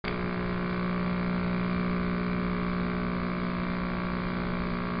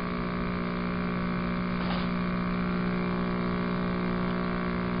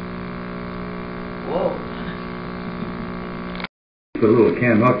Put a little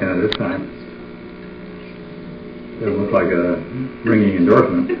canned milk in it this time. Doesn't look like a ringing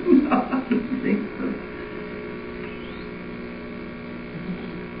endorsement. No, I don't think so.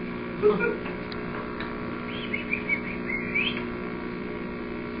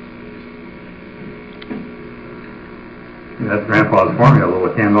 That's Grandpa's formula, a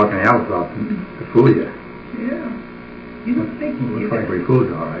little canned milk and the applesauce to fool you. Yeah. You don't think you Looks like we fooled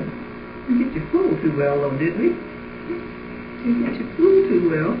you all right. didn't get you fooled too well, though, did we? Didn't get you fooled too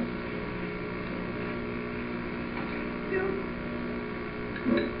well. Yeah.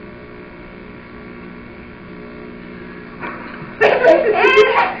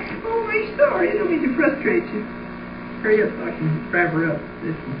 Oh, my sorry. I don't mean to frustrate you. Hurry up so I can grab her up.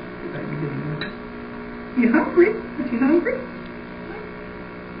 This one. If I can get her. You hungry? Are you hungry?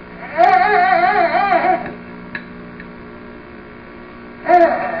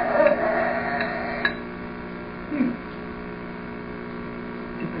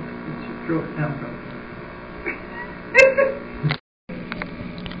 Throw it down from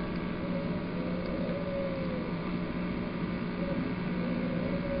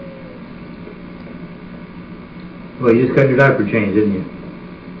Well, you just got your diaper changed, didn't you?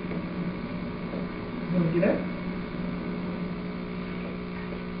 You want to get up?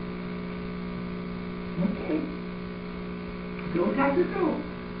 Okay. Go take your go.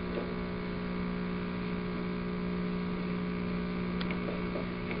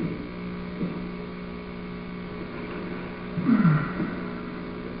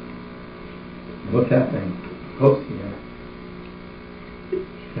 What's happening? Oops, yeah.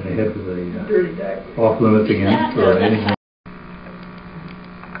 And they head for the Dirty diaper. off limits again for anything.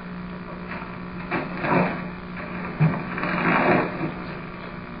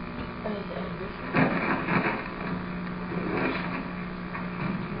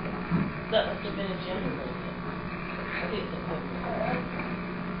 That must have been a general. I think it's a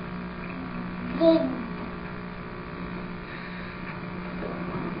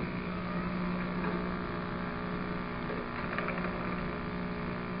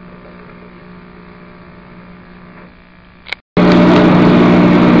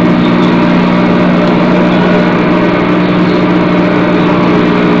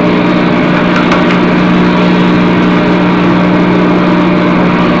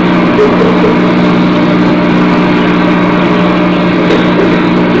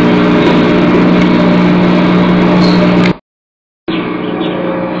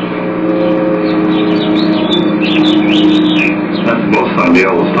Most fun to be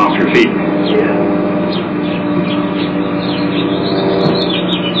able to stomp your feet. Yeah.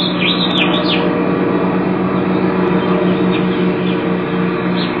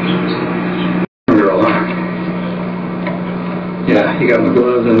 Girl, huh? Yeah, you got my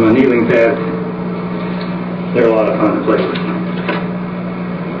gloves and my kneeling pads. They're a lot of fun to play with.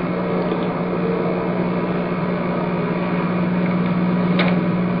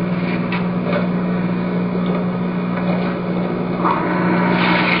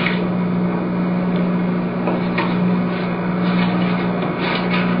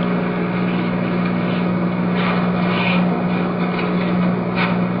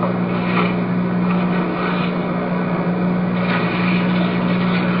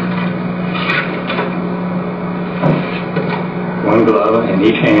 One glove in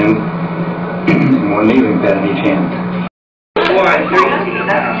each hand, and one kneeling pad in each hand. 1, 3,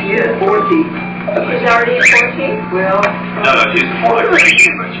 that's it. 14. She's already at 14? Well, No, she's 4.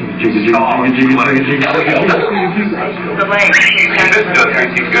 The leg. This does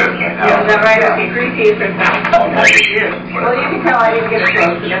Greasy good right Yeah, is now. that right? Okay, Greasy is her son. oh, that's it. Well, you can tell I didn't get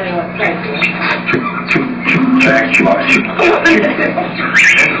close, but anyway, thank you. Jack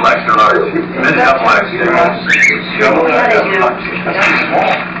Flex are large. Flex. Oh, yeah, they do.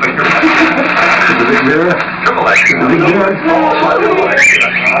 But you're Big mirror? Triple X.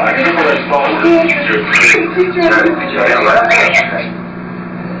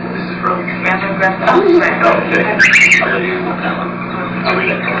 This is from...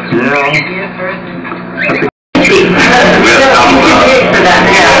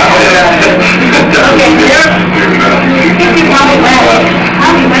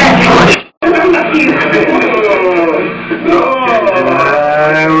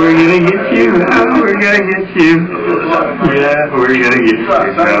 We're gonna get you. We're gonna get you. Yeah, we're gonna get you.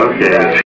 Okay.